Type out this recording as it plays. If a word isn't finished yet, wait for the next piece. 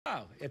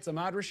it's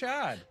Ahmad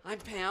Rashad. I'm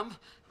Pam.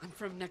 I'm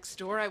from next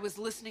door. I was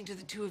listening to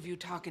the two of you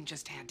talk and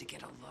just had to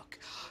get a look.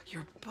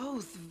 You're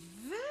both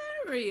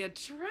very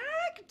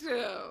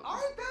attractive.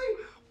 Aren't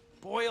they?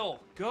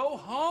 Boyle, go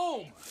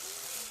home.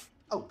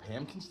 Oh,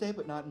 Pam can stay,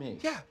 but not me.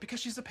 Yeah,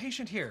 because she's a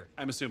patient here.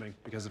 I'm assuming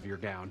because of your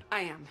gown. I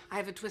am. I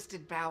have a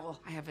twisted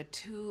bowel. I have a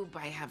tube.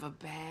 I have a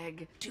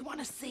bag. Do you want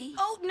to see?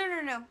 Oh,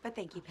 no. But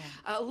thank you,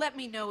 Pam. Let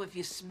me know if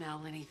you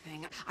smell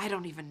anything. I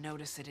don't even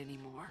notice it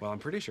anymore. Well, I'm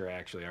pretty sure I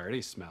actually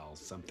already smell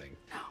something.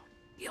 No,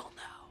 you'll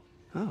know.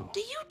 Oh. Do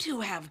you two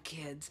have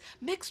kids?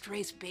 Mixed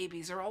race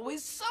babies are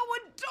always so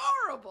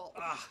adorable.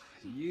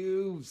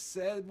 You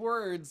said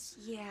words.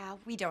 Yeah,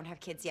 we don't have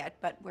kids yet,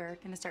 but we're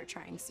gonna start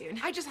trying soon.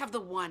 I just have the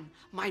one,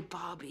 my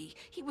Bobby.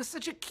 He was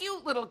such a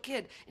cute little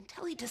kid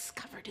until he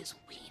discovered his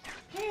wiener.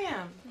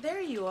 Pam,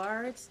 there you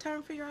are. It's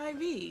time for your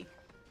IV.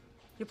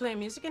 You're playing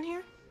music in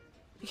here?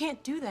 You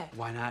can't do that.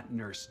 Why not,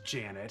 Nurse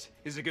Janet?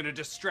 Is it gonna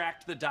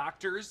distract the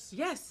doctors?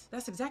 Yes,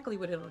 that's exactly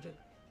what it'll do.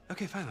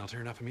 Okay, fine, I'll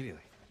turn it off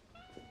immediately.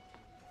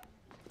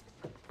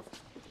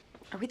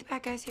 Are we the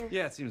bad guys here?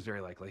 Yeah, it seems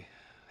very likely.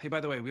 Hey, by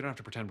the way, we don't have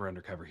to pretend we're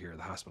undercover here.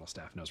 The hospital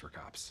staff knows we're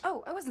cops.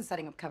 Oh, I wasn't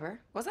setting up cover,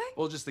 was I?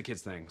 Well, just the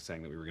kids thing,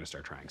 saying that we were gonna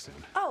start trying soon.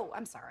 Oh,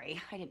 I'm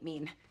sorry. I didn't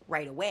mean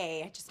right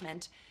away. I just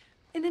meant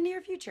in the near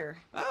future.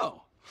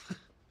 Oh,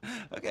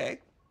 okay.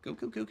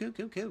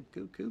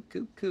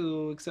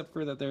 Cool. Except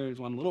for that there's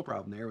one little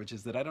problem there, which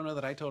is that I don't know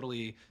that I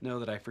totally know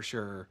that I for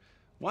sure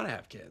want to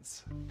have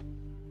kids.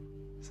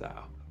 So.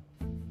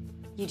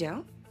 You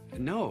don't?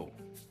 No.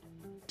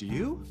 Do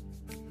you?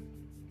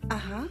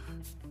 Uh-huh.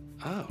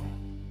 Oh.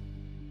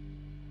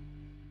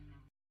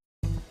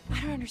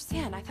 I don't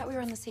understand. I thought we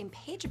were on the same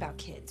page about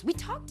kids. We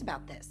talked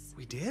about this.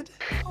 We did?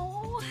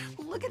 Oh,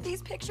 look at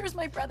these pictures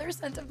my brother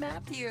sent of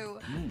Matthew.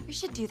 We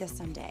should do this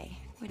someday.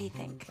 What do you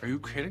think? Are you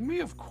kidding me?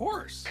 Of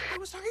course. I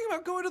was talking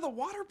about going to the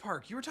water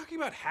park. You were talking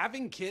about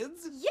having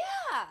kids? Yeah!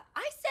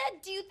 I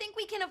said, do you think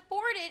we can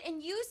afford it?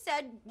 And you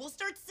said, we'll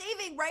start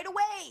saving right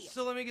away.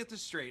 So let me get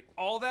this straight.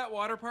 All that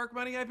water park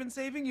money I've been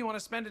saving, you want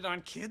to spend it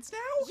on kids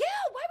now? Yeah,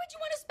 why would you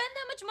want to spend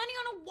that much money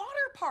on a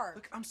water park?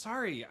 Look, I'm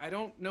sorry. I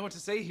don't know what to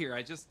say here.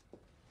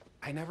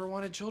 I never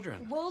wanted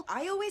children. Well,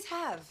 I always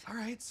have. All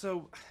right,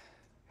 so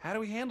how do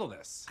we handle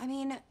this? I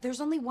mean,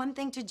 there's only one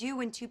thing to do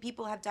when two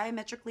people have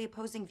diametrically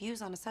opposing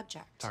views on a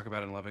subject. Talk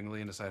about it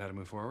lovingly and decide how to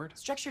move forward?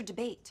 Structured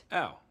debate.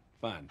 Oh,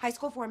 fun. High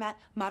school format,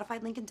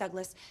 modified Lincoln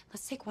Douglas.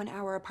 Let's take 1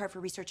 hour apart for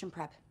research and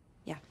prep.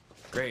 Yeah.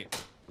 Great.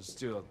 Let's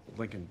do a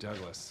Lincoln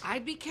Douglas.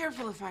 I'd be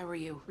careful if I were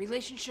you.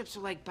 Relationships are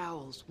like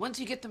bowels. Once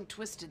you get them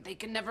twisted, they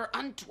can never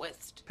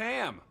untwist.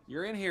 Pam,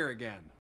 you're in here again.